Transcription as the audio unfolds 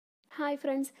Hi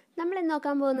friends, നമ്മൾ ഇന്ന്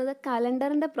നോക്കാൻ പോകുന്നത്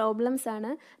കലണ്ടറിൻ്റെ പ്രോബ്ലംസ്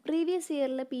ആണ്. പ്രീവിയസ്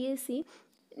ഇയറിലെ PSC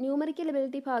ന്യൂമറിക്കൽ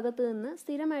എബിലിറ്റി ഭാഗത്ത് നിന്ന്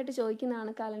സ്ഥിരമായിട്ട്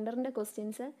ചോദിക്കുന്നതാണ് കലണ്ടറിൻ്റെ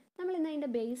ക്വസ്റ്റ്യൻസ്. നമ്മൾ ഇന്ന് അതിൻ്റെ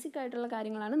ബേസിക് ആയിട്ടുള്ള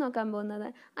കാര്യങ്ങളാണ് നോക്കാൻ പോകുന്നത്.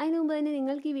 അതിന് മുമ്പ് തന്നെ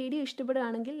നിങ്ങൾക്ക് ഈ വീഡിയോ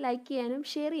ഇഷ്ടപ്പെടുകയാണെങ്കിൽ ലൈക്ക് ചെയ്യാനും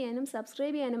ഷെയർ ചെയ്യാനും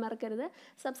സബ്സ്ക്രൈബ് ചെയ്യാനും മറക്കരുത്.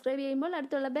 സബ്സ്ക്രൈബ് ചെയ്യുമ്പോൾ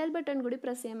അടുത്തുള്ള ബെൽ ബട്ടൺ കൂടി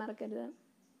പ്രസ് ചെയ്യാൻ മറക്കരുത്.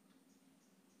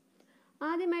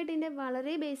 ആദ്യമായിട്ട് ഇതിൻ്റെ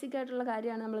വളരെ ബേസിക് ആയിട്ടുള്ള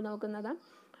കാര്യമാണ് നമ്മൾ നോക്കുന്നത്.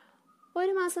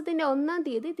 ഒരു മാസത്തിൻ്റെ 1-ാം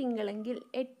തീയതി തിങ്കളെങ്കിൽ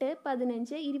 8,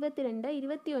 15, 22,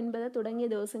 29 തുടങ്ങിയ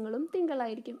ദിവസങ്ങളും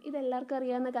തിങ്കളായിരിക്കും. ഇതെല്ലാവർക്കും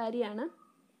അറിയാവുന്ന കാര്യമാണ്.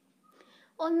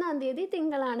 1-ാം തീയതി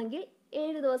തിങ്കളാണെങ്കിൽ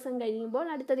 7 ദിവസം കഴിയുമ്പോൾ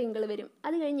അടുത്ത തിങ്കൾ വരും.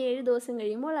 അത് കഴിഞ്ഞ് 7 ദിവസം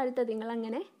കഴിയുമ്പോൾ അടുത്ത തിങ്കൾ.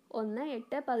 അങ്ങനെ 1,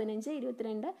 8, 15,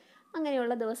 22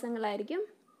 അങ്ങനെയുള്ള ദിവസങ്ങളായിരിക്കും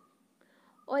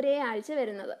ഒരേ ആഴ്ച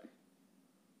വരുന്നത്.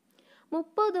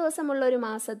 30 ദിവസമുള്ള ഒരു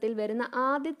മാസത്തിൽ വരുന്ന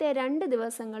ആദ്യത്തെ 2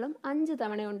 ദിവസങ്ങളും 5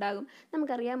 തവണ ഉണ്ടാകും.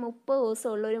 നമുക്കറിയാം 30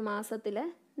 ദിവസമുള്ള ഒരു മാസത്തിൽ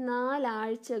 4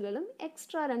 ആഴ്ചകളും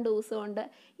എക്സ്ട്രാ 2 ദിവസമുണ്ട്.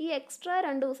 ഈ എക്സ്ട്രാ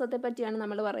 2 ദിവസത്തെ പറ്റിയാണ്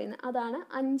നമ്മൾ പറയുന്നത്. അതാണ്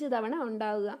 5 തവണ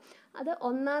ഉണ്ടാവുക. അത്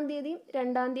 1-ാം തീയതിയും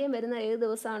 2-ാം തീയതിയും വരുന്ന ഏത്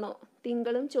ദിവസമാണോ,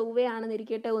 തിങ്കളും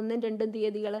ചൊവ്വയാണെന്നിരിക്കട്ടെ 1ഉം 2ഉം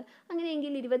തീയതികൾ,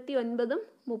 അങ്ങനെയെങ്കിൽ 29ഉം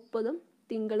 30ഉം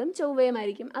തിങ്കളും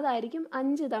ചൊവ്വയുമായിരിക്കും. അതായിരിക്കും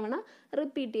 5 തവണ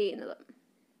റിപ്പീറ്റ് ചെയ്യുന്നത്.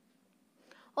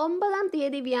 9-ാം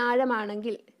തീയതി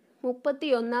വ്യാഴമാണെങ്കിൽ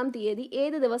 31-ാം തീയതി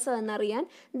ഏത് ദിവസം എന്നറിയാൻ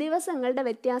ദിവസങ്ങളുടെ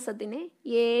വ്യത്യാസത്തിനെ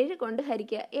 7 കൊണ്ട്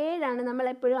ഹരിക്കുക. 7ആണ് നമ്മൾ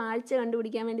എപ്പോഴും ആഴ്ച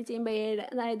കണ്ടുപിടിക്കാൻ വേണ്ടി ചെയ്യുമ്പോൾ 7.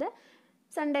 അതായത്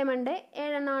സൺഡേ മൺഡേ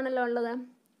 7 എണ്ണമാണല്ലോ ഉള്ളത്.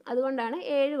 അതുകൊണ്ടാണ്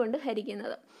 7 കൊണ്ട്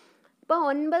ഹരിക്കുന്നത്. ഇപ്പോൾ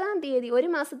 9-ാം തീയതി ഒരു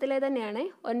മാസത്തിലെ തന്നെയാണ്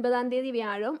 9-ാം തീയതി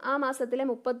വ്യാഴവും ആ മാസത്തിലെ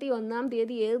 31-ാം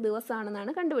തീയതി ഏത്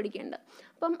ദിവസമാണെന്നാണ് കണ്ടുപിടിക്കേണ്ടത്.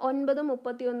 അപ്പം 9ഉം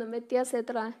 31ഉം വ്യത്യാസം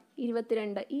എത്ര?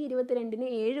 22. ഈ 22നെ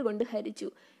 7 കൊണ്ട് ഹരിച്ചു.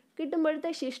 കിട്ടുമ്പോഴത്തെ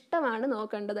ശിഷ്ടമാണ്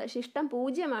നോക്കേണ്ടത്. ശിഷ്ടം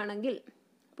 0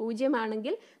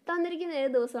 തന്നിരിക്കുന്ന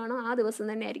ഏത് ദിവസമാണോ ആ ദിവസം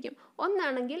തന്നെ ആയിരിക്കും. 1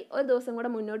 ആണെങ്കിൽ ഒരു ദിവസം കൂടെ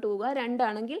മുന്നോട്ട് പോവുക, 2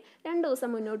 ആണെങ്കിൽ 2 ദിവസം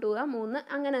മുന്നോട്ട് പോവുക, 3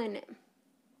 അങ്ങനെ തന്നെ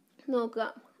നോക്കുക.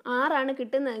 6 ആണ്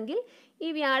കിട്ടുന്നതെങ്കിൽ ഈ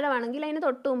വ്യാഴമാണെങ്കിൽ അതിന്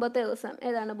തൊട്ട് മുമ്പത്തെ ദിവസം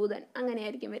ഏതാണ്? ബുധൻ.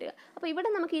 അങ്ങനെയായിരിക്കും വരിക. അപ്പോൾ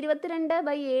ഇവിടെ നമുക്ക്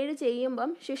 22/7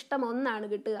 ചെയ്യുമ്പം ശിഷ്ടം 1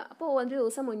 കിട്ടുക. അപ്പോൾ ഒരു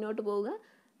ദിവസം മുന്നോട്ട് പോവുക.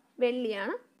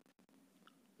 വെള്ളിയാണ്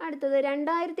അടുത്തത്.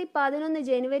 2011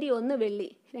 ജനുവരി 1 വെള്ളി.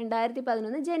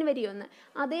 2011 ജനുവരി 1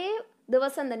 അതേ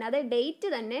ദിവസം തന്നെ, അതേ ഡേറ്റ്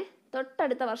തന്നെ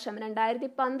തൊട്ടടുത്ത വർഷം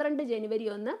 2012 ജനുവരി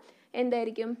 1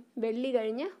 എന്തായിരിക്കും? വെള്ളി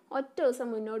കഴിഞ്ഞ് ഒറ്റ ദിവസം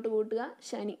മുന്നോട്ട് കൂട്ടുക,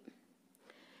 ശനി.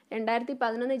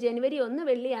 2011 ജനുവരി 1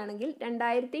 വെള്ളിയാണെങ്കിൽ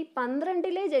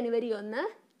 2012 ജനുവരി 1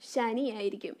 ശനി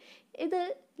ആയിരിക്കും. ഇത്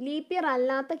ലീപ്പ് ഇയർ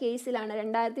അല്ലാത്ത കേസിലാണ്.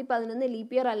 2011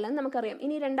 ലീപ്പ് ഇയർ അല്ലെന്ന് നമുക്കറിയാം.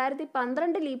 ഇനി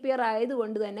 2012 ലീപ്പ് ഇയർ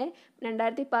ആയതുകൊണ്ട് തന്നെ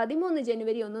 2013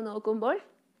 ജനുവരി 1 നോക്കുമ്പോൾ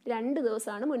 2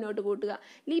 ദിവസമാണ് മുന്നോട്ട് കൂട്ടുക.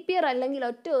 ലീപ്പ് ഇയർ അല്ലെങ്കിൽ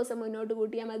ഒറ്റ ദിവസം മുന്നോട്ട്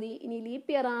കൂട്ടിയാൽ മതി. ഇനി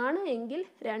ലീപ്പ് ഇയർ ആണ് എങ്കിൽ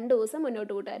 2 ദിവസം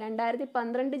മുന്നോട്ട് കൂട്ടുക.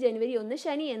 2012 ജനുവരി 1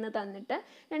 ശനി എന്ന് തന്നിട്ട്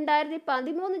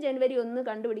 2013 ജനുവരി 1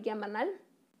 കണ്ടുപിടിക്കാൻ പറഞ്ഞാൽ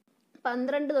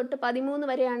 12 തൊട്ട് 13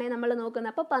 വരെയാണ് നമ്മൾ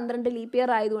നോക്കുന്നത്. അപ്പോൾ 12 ലീപ്പ്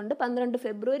ഇയർ ആയതുകൊണ്ട് 12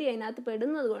 ഫെബ്രുവരി അതിനകത്ത്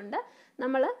പെടുന്നത് കൊണ്ട്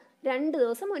നമ്മൾ 2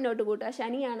 ദിവസം മുന്നോട്ട് കൂട്ടുക.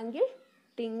 ശനിയാണെങ്കിൽ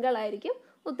തിങ്കളായിരിക്കും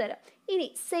ഉത്തരം. ഇനി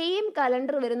സെയിം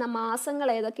കലണ്ടർ വരുന്ന മാസങ്ങൾ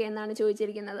ഏതൊക്കെയെന്നാണ്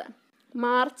ചോദിച്ചിരിക്കുന്നത്.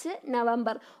 മാർച്ച്,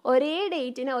 നവംബർ ഒരേ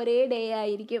ഡേറ്റിന് ഒരേ ഡേ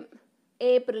ആയിരിക്കും.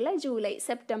 ഏപ്രിൽ, ജൂലൈ,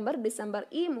 സെപ്റ്റംബർ, ഡിസംബർ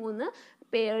ഈ 3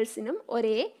 പേഴ്സിനും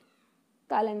ഒരേ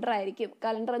കലണ്ടർ ആയിരിക്കും.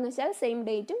 കലണ്ടർ എന്ന് വെച്ചാൽ സെയിം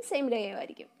ഡേറ്റും സെയിം ഡേയും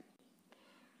ആയിരിക്കും.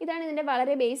 ഇതാണ് ഇതിൻ്റെ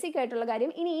വളരെ ബേസിക് ആയിട്ടുള്ള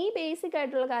കാര്യം. ഇനി ഈ ബേസിക്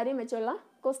ആയിട്ടുള്ള കാര്യം വെച്ചുള്ള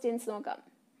ക്വസ്റ്റ്യൻസ് നോക്കാം.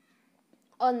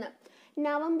 1.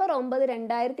 നവംബർ 9,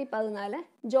 2014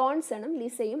 ജോൺസണും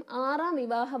ലിസയും 6-ാം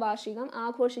വിവാഹ വാർഷികം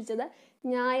ആഘോഷിച്ചത്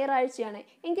ഞായറാഴ്ചയാണ്.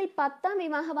 എങ്കിൽ 10-ാം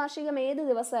വിവാഹ വാർഷികം ഏത്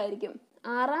ദിവസമായിരിക്കും?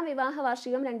 6-ാം വിവാഹ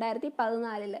വാർഷികം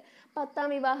 2014. 10-ാം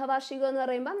വിവാഹ വാർഷികം എന്ന്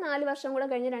പറയുമ്പോൾ 4 വർഷം കൂടെ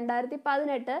കഴിഞ്ഞ്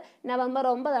 2018 നവംബർ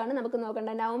 9 നമുക്ക്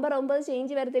നോക്കേണ്ടത്. നവംബർ 9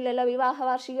 ചേഞ്ച് വരത്തില്ലല്ലോ, വിവാഹ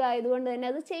വാർഷികം ആയതുകൊണ്ട് തന്നെ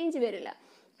അത് ചേഞ്ച് വരില്ല.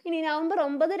 ഇനി നവംബർ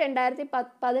 9,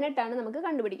 2018 നമുക്ക്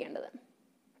കണ്ടുപിടിക്കേണ്ടത്.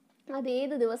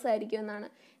 അതേത് ദിവസമായിരിക്കും എന്നാണ്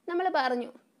നമ്മൾ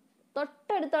പറഞ്ഞു.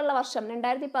 തൊട്ടടുത്തുള്ള വർഷം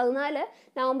 2014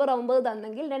 നവംബർ 9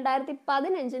 തന്നെങ്കിൽ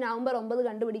 2015 നവംബർ 9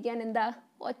 കണ്ടുപിടിക്കാൻ എന്താ?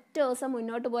 ഒറ്റ ദിവസം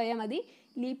മുന്നോട്ട് പോയാൽ മതി.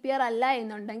 ലീപ്പ് ഇയർ അല്ല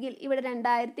എന്നുണ്ടെങ്കിൽ ഇവിടെ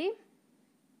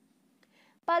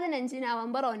 2015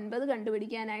 നവംബർ 9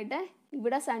 കണ്ടുപിടിക്കാനായിട്ട്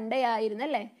ഇവിടെ സൺഡേ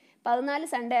ആയിരുന്നല്ലേ, 14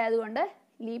 സൺഡേ ആയതുകൊണ്ട്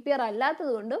ലീപ്പ് ഇയർ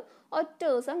അല്ലാത്തത് കൊണ്ടും ഒറ്റ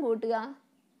ദിവസം കൂട്ടുക,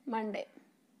 മൺഡേ.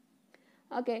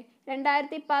 ഓക്കെ.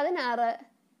 2016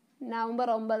 നവംബർ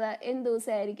 9 എന്ത്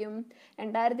ദിവസമായിരിക്കും?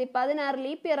 2016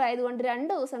 ലീപ്പ് ഇയർ ആയതുകൊണ്ട് 2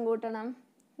 ദിവസം കൂട്ടണം,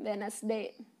 വെനസ്ഡേ.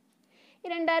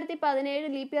 2017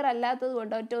 ലീപ്പ് ഇയർ അല്ലാത്തത്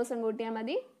കൊണ്ട് ഒറ്റ ദിവസം കൂട്ടിയാൽ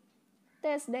മതി,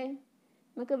 തേഴ്സ്ഡേ.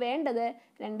 നമുക്ക് വേണ്ടത്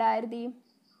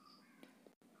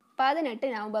 2018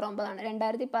 നവംബർ 9 ആണ്.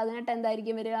 2018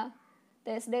 എന്തായിരിക്കും വരിക?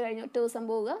 തേഴ്സ്ഡേ കഴിഞ്ഞ് ഒറ്റ ദിവസം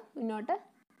പോവുക, മുന്നോട്ട്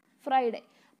ഫ്രൈഡേ.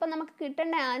 അപ്പം നമുക്ക്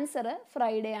കിട്ടേണ്ട ആൻസർ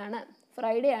ഫ്രൈഡേ ആണ്.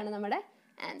 ഫ്രൈഡേ ആണ് നമ്മുടെ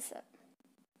ആൻസർ.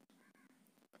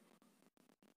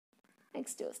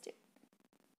 Next question.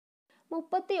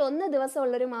 31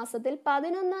 ദിവസമുള്ളൊരു മാസത്തിൽ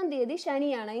 11-ാം തീയതി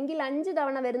ശനിയാണ് എങ്കിൽ 5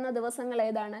 തവണ വരുന്ന ദിവസങ്ങൾ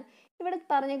ഏതാണ്? ഇവിടെ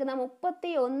പറഞ്ഞേക്കുന്ന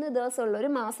 31 ദിവസമുള്ളൊരു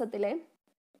മാസത്തിലെ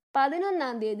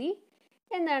 11-ാം തീയതി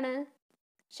എന്താണ്?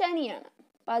 ശനിയാണ്.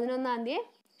 11-ാം തീയതി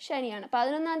ശനിയാണ്.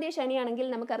 11-ാം തീയതി ശനിയാണെങ്കിൽ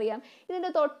നമുക്കറിയാം ഇതിൻ്റെ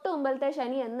തൊട്ട് മുമ്പിലത്തെ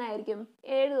ശനി എന്നായിരിക്കും?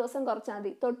 7 ദിവസം കുറച്ചാൽ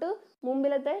മതി. തൊട്ട്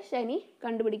മുമ്പിലത്തെ ശനി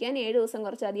കണ്ടുപിടിക്കാൻ 7 ദിവസം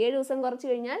കുറച്ചാൽ മതി. 7 ദിവസം കുറച്ച്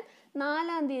കഴിഞ്ഞാൽ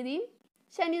 4-ാം തീയതിയും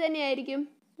ശനി തന്നെയായിരിക്കും.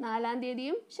 4-ാം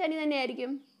തീയതിയും ശനി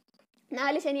തന്നെയായിരിക്കും.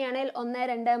 4 ശനിയാണെങ്കിൽ 1,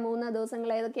 2, 3 ദിവസങ്ങൾ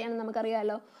ഏതൊക്കെയാണെന്ന്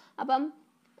നമുക്കറിയാമല്ലോ. അപ്പം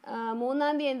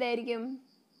 3-ാം തീയതി എന്തായിരിക്കും?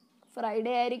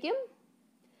 ഫ്രൈഡേ ആയിരിക്കും.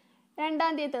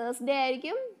 2-ാം തീയതി തേഴ്സ്ഡേ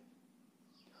ആയിരിക്കും.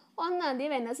 1-ാം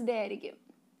തീയതി വെനസ്ഡേ ആയിരിക്കും.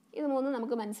 ഇത് 3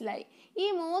 നമുക്ക് മനസ്സിലായി. ഈ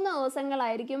 3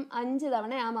 ദിവസങ്ങളായിരിക്കും 5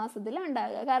 തവണ ആ മാസത്തിൽ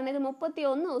ഉണ്ടാകുക. കാരണം ഇത്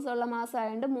 31 ദിവസമുള്ള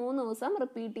മാസമായതുകൊണ്ട് 3 ദിവസം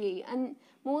റിപ്പീറ്റ് ചെയ്യും.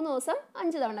 3 ദിവസം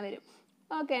 5 തവണ വരും.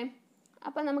 ഓക്കെ,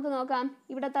 അപ്പം നമുക്ക് നോക്കാം.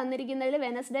 ഇവിടെ തന്നിരിക്കുന്നതിൽ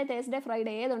വെനസ്ഡേ, തേഴ്സ്ഡേ,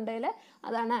 ഫ്രൈഡേ ഏതുണ്ടെങ്കിൽ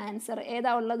അതാണ് ആൻസർ.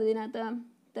 ഏതാ ഉള്ളത് ഇതിനകത്ത്?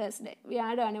 തേഴ്സ്ഡേ,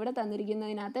 വ്യാഴമാണ് ഇവിടെ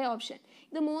തന്നിരിക്കുന്നതിനകത്തെ ഓപ്ഷൻ.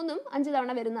 ഇത് 3ഉം 5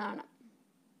 തവണ വരുന്നതാണ്.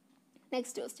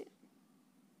 Next question.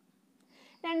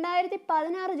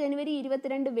 2016 ജനുവരി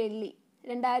 22 വെള്ളി,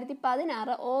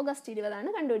 2016 ഓഗസ്റ്റ് 20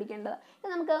 കണ്ടുപിടിക്കേണ്ടത്. ഇത്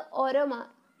നമുക്ക് ഓരോ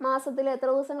മാസത്തിൽ എത്ര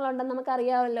ദിവസങ്ങളുണ്ടെന്ന്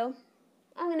നമുക്കറിയാമല്ലോ.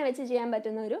 അങ്ങനെ വെച്ച് ചെയ്യാൻ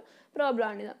പറ്റുന്ന ഒരു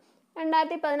പ്രോബ്ലമാണിത്.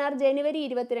 2016 ജനുവരി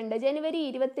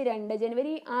 22,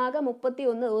 ജനുവരി ആകെ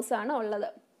 31 ദിവസമാണ് ഉള്ളത്.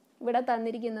 ഇവിടെ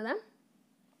തന്നിരിക്കുന്നത്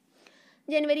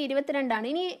ജനുവരി 22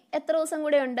 ഇനി എത്ര ദിവസം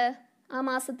കൂടെ ഉണ്ട് ആ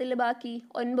മാസത്തിൽ? ബാക്കി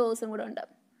 9 ദിവസം കൂടെ ഉണ്ട്.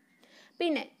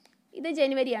 പിന്നെ ഇത്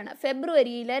ജനുവരിയാണ്.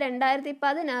 ഫെബ്രുവരിയിൽ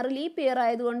 2016 ലീപ്പ് ഇയർ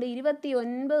ആയതുകൊണ്ട്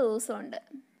 29 ദിവസമുണ്ട്.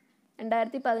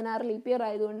 2016 ലീപ്പ് ഇയർ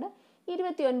ആയതുകൊണ്ട്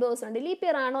 29 ദിവസമുണ്ട്. ലീപ്പ്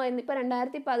ഇയർ ആണോ എന്നിപ്പോൾ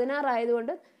 2016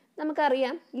 ആയതുകൊണ്ട്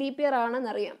നമുക്കറിയാം ലീപ്പ് ഇയർ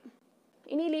ആണെന്നറിയാം.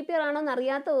 ഇനി ലീപ്പ് ഇയർ ആണോന്ന്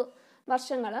അറിയാത്ത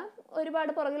വർഷങ്ങൾ,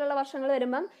 ഒരുപാട് പുറകിലുള്ള വർഷങ്ങൾ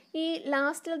വരുമ്പം ഈ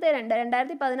ലാസ്റ്റിലത്തെ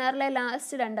 2016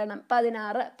 ലാസ്റ്റ് 2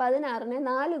 16നെ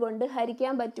 4 കൊണ്ട്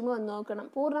ഹരിക്കാൻ പറ്റുമോ എന്ന് നോക്കണം.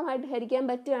 പൂർണ്ണമായിട്ട് ഹരിക്കാൻ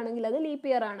പറ്റുകയാണെങ്കിൽ അത് ലീപ്പ്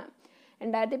ഇയർ ആണ്.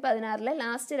 2016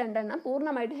 ലാസ്റ്റ് 2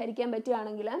 പൂർണ്ണമായിട്ട് ഹരിക്കാൻ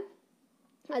പറ്റുകയാണെങ്കിൽ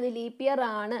അത് ലീപ്പ് ഇയർ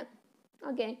ആണ്.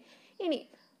 ഓക്കെ, ഇനി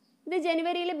ഇത്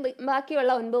ജനുവരിയിൽ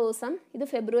ബാക്കിയുള്ള 9 ദിവസം, ഇത്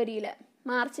ഫെബ്രുവരിയിൽ.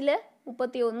 മാർച്ചിൽ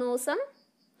 31 ദിവസം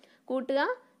കൂട്ടുക.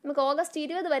 നമുക്ക് ഓഗസ്റ്റ്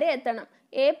 20 വരെ എത്തണം.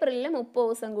 ഏപ്രിലിൽ 30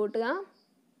 ദിവസം കൂട്ടുക.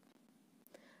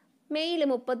 മെയ്യിൽ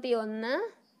 31,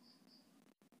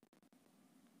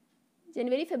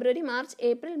 ജനുവരി, ഫെബ്രുവരി, മാർച്ച്,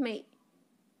 ഏപ്രിൽ, മെയ്.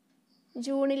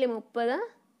 ജൂണിൽ 30,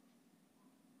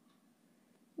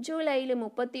 ജൂലൈയിൽ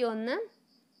 31,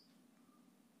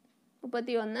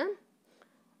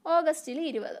 ഓഗസ്റ്റിൽ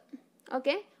 20.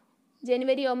 ഓക്കെ,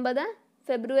 ജനുവരി 9,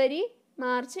 ഫെബ്രുവരി,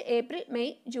 March, April,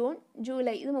 May, June,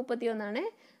 July. ഇത് 31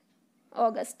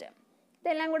 ഓഗസ്റ്റ്.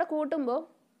 ഇതെല്ലാം കൂടെ കൂട്ടുമ്പോൾ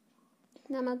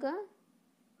നമുക്ക്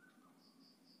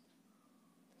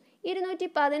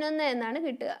 211 എന്നാണ്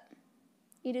കിട്ടുക.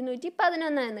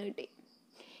 211 എന്ന് കിട്ടി.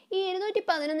 ഈ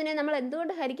 211നെ നമ്മൾ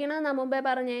എന്തുകൊണ്ട് ഹരിക്കണമെന്നാണ് മുമ്പേ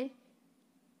പറഞ്ഞേ?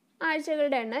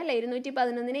 ആഴ്ചകളുടെ എണ്ണം അല്ലേ.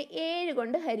 211നെ 7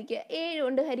 കൊണ്ട് ഹരിക്കുക. 7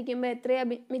 കൊണ്ട് ഹരിക്കുമ്പോൾ എത്രയാ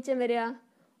മിച്ചം വരിക?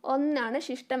 1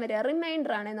 ശിഷ്ടം വരിക.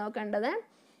 റിമൈൻഡർ ആണ് നോക്കേണ്ടത്.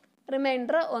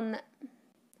 റിമൈൻഡർ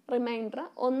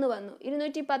 1 വന്നു.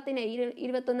 210നെ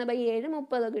 21/7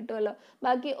 30 കിട്ടുമല്ലോ.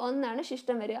 ബാക്കി 1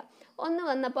 ശിഷ്ടം വരിക. 1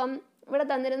 വന്നപ്പം ഇവിടെ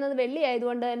തന്നിരുന്നത് വെള്ളി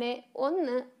ആയതുകൊണ്ട് തന്നെ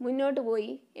 1 മുന്നോട്ട്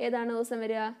പോയി. ഏതാണ് ദിവസം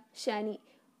വരിക?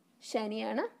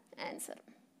 ശനിയാണ്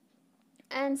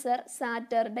answer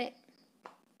Saturday.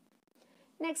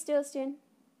 Next question.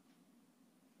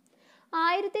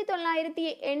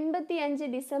 1985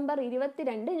 December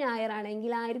 22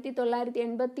 ഞായറാണെങ്കിൽ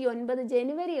 1989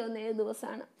 ജനുവരി 1 ഏത്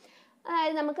ദിവസമാണ്?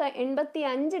 അതായത് നമുക്ക്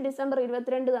 85 ഡിസംബർ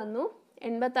 22 തന്നു.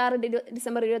 86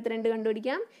 ഡിസംബർ 22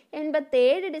 കണ്ടുപിടിക്കാം.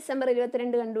 87 ഡിസംബർ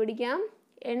 22 കണ്ടുപിടിക്കാം.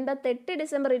 88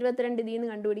 ഡിസംബർ 22 ഇതിൽ നിന്ന്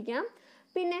കണ്ടുപിടിക്കാം.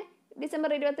 പിന്നെ ഡിസംബർ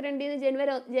 22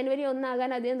 ജനുവരി 1 ആകാൻ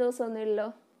അധികം ദിവസമൊന്നുമില്ലല്ലോ.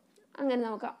 അങ്ങനെ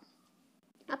നോക്കാം.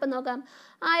 അപ്പം നോക്കാം.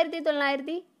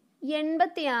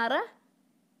 1986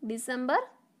 ഡിസംബർ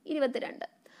 22.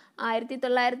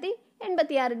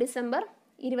 1986 ഡിസംബർ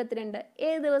 22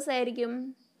 ഏത് ദിവസമായിരിക്കും?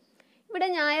 ഇവിടെ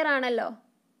ഞായറാണല്ലോ.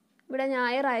 ഇവിടെ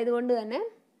ഞായറായതുകൊണ്ട് തന്നെ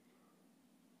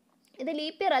ഇത്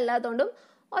ലീപ്പ് ഇയർ അല്ലാത്തതുകൊണ്ടും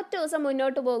ഒറ്റ ദിവസം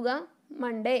മുന്നോട്ട് പോകുക,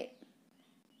 മൺഡേ.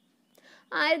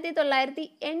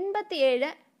 1987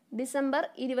 ഡിസംബർ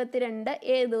 22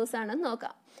 ഏത് ദിവസമാണെന്ന്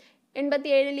നോക്കാം.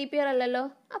 87 ലീപ്പ് ഇയർ അല്ലല്ലോ,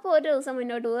 അപ്പോൾ ഒരു ദിവസം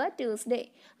മുന്നോട്ട് പോവുക, ട്യൂസ്ഡേ.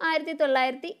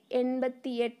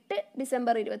 1988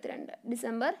 ഡിസംബർ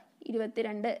 22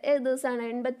 ഏത് ദിവസമാണ്?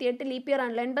 88 ലീപ്പ് ഇയർ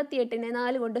ആണല്ലോ. 88നെ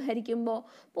 4 കൊണ്ട് ഹരിക്കുമ്പോൾ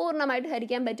പൂർണ്ണമായിട്ട്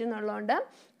ഹരിക്കാൻ പറ്റുന്നുള്ളതുകൊണ്ട്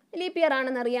ലീപ്പ് ഇയർ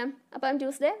ആണെന്നറിയാം. അപ്പം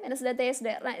ട്യൂസ്ഡേ, വെനസ്ഡേ,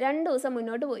 തേഴ്സ്ഡേ 2 ദിവസം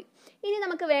മുന്നോട്ട് പോയി. ഇനി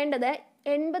നമുക്ക് വേണ്ടത്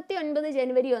 89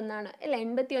 ജനുവരി 1 അല്ലേ.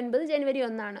 89 ജനുവരി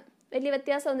 1. വലിയ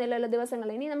വ്യത്യാസമൊന്നുമില്ലല്ലോ ദിവസങ്ങൾ.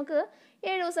 ഇനി നമുക്ക്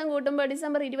 7 ദിവസം കൂട്ടുമ്പോൾ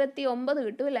ഡിസംബർ 29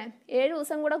 കിട്ടും അല്ലേ? 7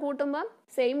 ദിവസം കൂടെ കൂട്ടുമ്പോൾ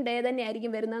സെയിം ഡേ തന്നെ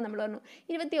ആയിരിക്കും വരുന്നത് നമ്മൾ പറഞ്ഞു.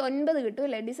 29 കിട്ടും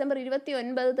അല്ലേ? ഡിസംബർ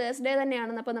 29 തേഴ്സ്ഡേ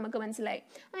തന്നെയാണെന്ന് അപ്പോൾ നമുക്ക് മനസ്സിലായി.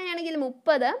 അങ്ങനെയാണെങ്കിൽ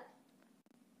 30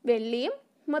 വെള്ളിയും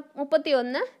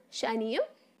 31 ശനിയും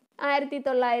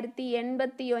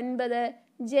 1989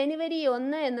 ജനുവരി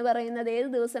 1 എന്ന് പറയുന്നത് ഏത്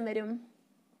ദിവസം വരും?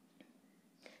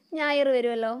 ഞായർ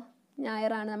വരുമല്ലോ.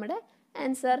 ഞായറാണ് നമ്മുടെ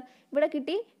ആൻസർ. ഇവിടെ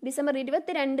കിട്ടി ഡിസംബർ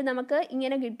 22 നമുക്ക്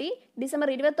ഇങ്ങനെ കിട്ടി. ഡിസംബർ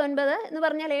 29 എന്ന്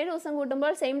പറഞ്ഞാൽ 7 ദിവസം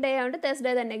കൂട്ടുമ്പോൾ സെയിം ഡേ ആയതുകൊണ്ട്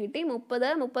തേഴ്സ്ഡേ തന്നെ കിട്ടി.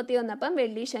 30 31 അപ്പം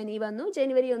വെള്ളി ശനി വന്നു.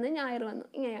 ജനുവരി 1 ഞായർ വന്നു.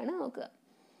 ഇങ്ങനെയാണ് നോക്കുക.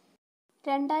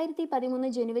 2013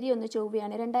 ജനുവരി 1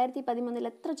 ചൊവ്വയാണ്. 2013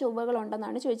 എത്ര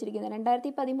ചൊവ്വകളുണ്ടെന്നാണ് ചോദിച്ചിരിക്കുന്നത്.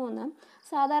 2013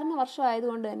 സാധാരണ വർഷം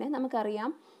ആയതുകൊണ്ട് തന്നെ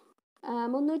നമുക്കറിയാം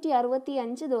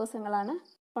 365 ദിവസങ്ങളാണ്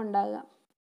ഉണ്ടാകുക.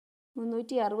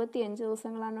 365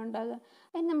 ദിവസങ്ങളാണ് ഉണ്ടാകുക.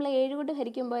 അതിന് നമ്മൾ 7 കൊണ്ട്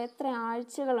ഹരിക്കുമ്പോൾ എത്ര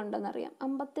ആഴ്ചകളുണ്ടെന്നറിയാം.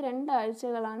 52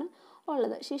 ആഴ്ചകളാണ്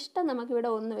ഉള്ളത്. ശിഷ്ടം നമുക്കിവിടെ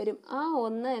 1 വരും. ആ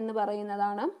 1 എന്ന്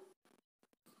പറയുന്നതാണ്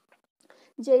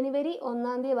ജനുവരി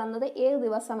 1-ാം തീയതി വന്നത് ഏത്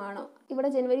ദിവസമാണോ? ഇവിടെ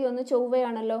ജനുവരി 1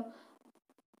 ചൊവ്വയാണല്ലോ.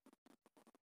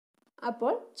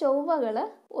 അപ്പോൾ ചൊവ്വകൾ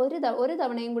ഒരു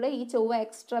തവണയും കൂടെ ഈ ചൊവ്വ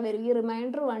എക്സ്ട്രാ വരും. ഈ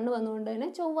റിമൈൻഡർ 1 വന്നുകൊണ്ട് തന്നെ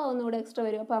ചൊവ്വ ഒന്നുകൂടെ എക്സ്ട്രാ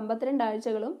വരും. അപ്പോൾ 52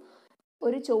 ആഴ്ചകളും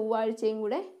ഒരു ചൊവ്വാഴ്ചയും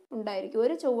കൂടെ ഉണ്ടായിരിക്കും.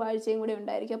 ഒരു ചൊവ്വാഴ്ചയും കൂടെ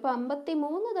ഉണ്ടായിരിക്കും. അപ്പോൾ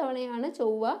 53 തവണയാണ്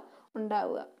ചൊവ്വ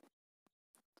ഉണ്ടാവുക.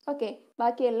 ഓക്കെ,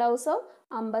 ബാക്കി എല്ലാ ദിവസവും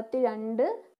 52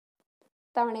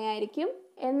 തവണയായിരിക്കും.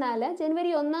 എന്നാൽ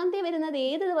ജനുവരി 1-ാം തീയതി വരുന്നത്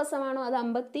ഏത് ദിവസമാണോ അത്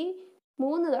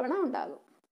 53 തവണ ഉണ്ടാകും.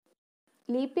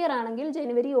 ലീപ്പ് ഇയർ ആണെങ്കിൽ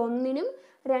ജനുവരി 1-നും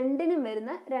 2-നും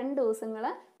വരുന്ന 2 ദിവസങ്ങൾ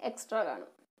എക്സ്ട്രാ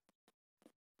കാണും.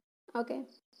 ഓക്കെ,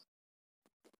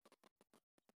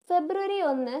 ഫെബ്രുവരി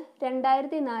 1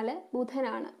 2004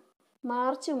 ബുധനാണ്.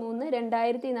 മാർച്ച് 3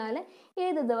 2004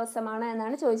 ഏത് ദിവസമാണ്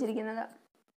എന്നാണ് ചോദിച്ചിരിക്കുന്നത്.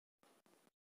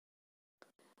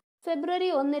 ഫെബ്രുവരി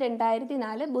 1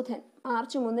 2004 ബുധൻ,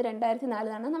 മാർച്ച് 3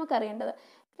 2004 ആണ് നമുക്കറിയേണ്ടത്.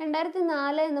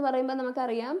 2004 എന്ന് പറയുമ്പോൾ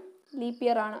നമുക്കറിയാം ലീപ്പ്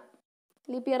ഇയർ ആണ്.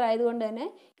 ലീപ്പ് ഇയർ ആയതുകൊണ്ട് തന്നെ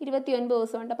 29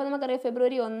 ദിവസമുണ്ട്. അപ്പോൾ നമുക്കറിയാം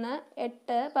ഫെബ്രുവരി 1,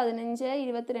 8, 15,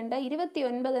 22,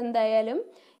 29 എന്തായാലും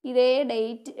ഇതേ ഡേ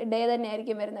തന്നെ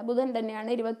ആയിരിക്കും വരുന്നത്. ബുധൻ തന്നെയാണ്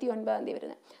 29-ാം തീയതി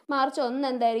വരുന്നത്. മാർച്ച് 1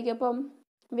 എന്തായിരിക്കും? അപ്പം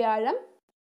വ്യാഴം.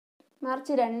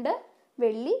 മാർച്ച് 2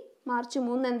 വെള്ളി. മാർച്ച്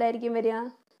 3 എന്തായിരിക്കും വരിക?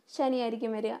 ശനി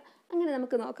ആയിരിക്കും വരിക. അങ്ങനെ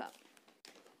നമുക്ക് നോക്കാം.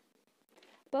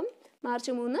 അപ്പം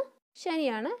മാർച്ച് 3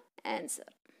 ശനിയാണ് ആൻസർ.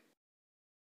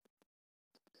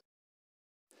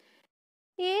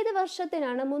 ഏത്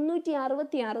വർഷത്തിനാണ്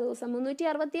 366 ദിവസം?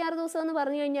 366 ദിവസം എന്ന്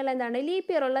പറഞ്ഞു കഴിഞ്ഞാൽ എന്താണ്?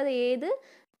 ലീപ്പ് ഇയർ ഉള്ളത് ഏത്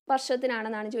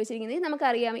വർഷത്തിനാണെന്നാണ് ചോദിച്ചിരിക്കുന്നത്.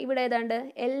 നമുക്കറിയാം ഇവിടെ ഏതാണ്ട്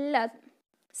എല്ലാ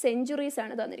സെഞ്ചുറീസ്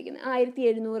ആണ് തന്നിരിക്കുന്നത്.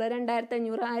 1700,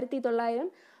 2500, 1900,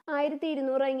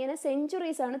 1200 ഇങ്ങനെ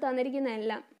സെഞ്ചുറീസ് ആണ് തന്നിരിക്കുന്നത്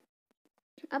എല്ലാം.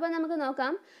 അപ്പം നമുക്ക്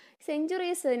നോക്കാം.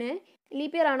 സെഞ്ചുറീസിന്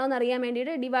ലീപ്പ് ഇയർ ആണോ എന്ന് അറിയാൻ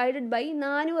വേണ്ടിയിട്ട് ഡിവൈഡഡ് ബൈ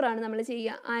 400 ആണ് നമ്മൾ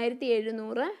ചെയ്യുക.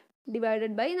 1700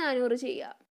 ഡിവൈഡഡ് ബൈ 400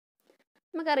 ചെയ്യുക.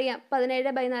 നമുക്കറിയാം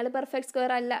 17/4 പെർഫെക്റ്റ്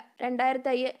സ്ക്വയർ അല്ല.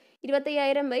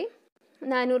 25,000 ബൈ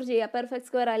 400 ചെയ്യുക. പെർഫെക്റ്റ്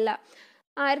സ്ക്വയർ അല്ല.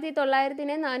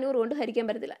 1900-നെ 400 കൊണ്ട് ഹരിക്കാൻ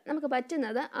പറ്റത്തില്ല. നമുക്ക്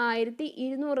പറ്റുന്നത്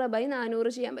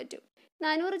 1200/400 ചെയ്യാൻ പറ്റും.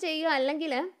 400 ചെയ്യുക,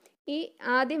 അല്ലെങ്കിൽ ഈ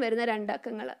ആദ്യം വരുന്ന 2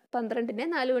 അക്കങ്ങൾ 12-നെ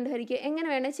 4 കൊണ്ട് ഹരിക്കുക. എങ്ങനെ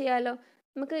വേണേൽ ചെയ്യാമല്ലോ.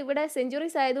 നമുക്ക് ഇവിടെ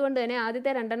സെഞ്ചുറീസ് ആയതുകൊണ്ട് തന്നെ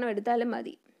ആദ്യത്തെ 2 എണ്ണം എടുത്താലും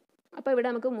മതി. അപ്പോൾ ഇവിടെ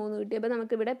നമുക്ക് 3 കിട്ടി. അപ്പോൾ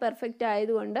നമുക്കിവിടെ പെർഫെക്റ്റ്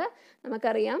ആയതുകൊണ്ട്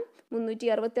നമുക്കറിയാം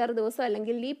 366 ദിവസം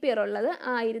അല്ലെങ്കിൽ ലീപ്പ് ഇയർ ഉള്ളത്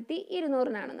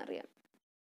 1200-നാണെന്നറിയാം.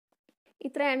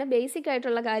 ഇത്രയാണ് ബേസിക്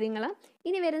ആയിട്ടുള്ള കാര്യങ്ങൾ.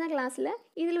 ഇനി വരുന്ന ക്ലാസ്സിൽ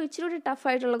ഇതിൽ ഇച്ചിരി ടഫ്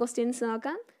ആയിട്ടുള്ള ക്വസ്റ്റ്യൻസ്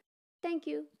നോക്കാം. Thank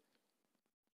you.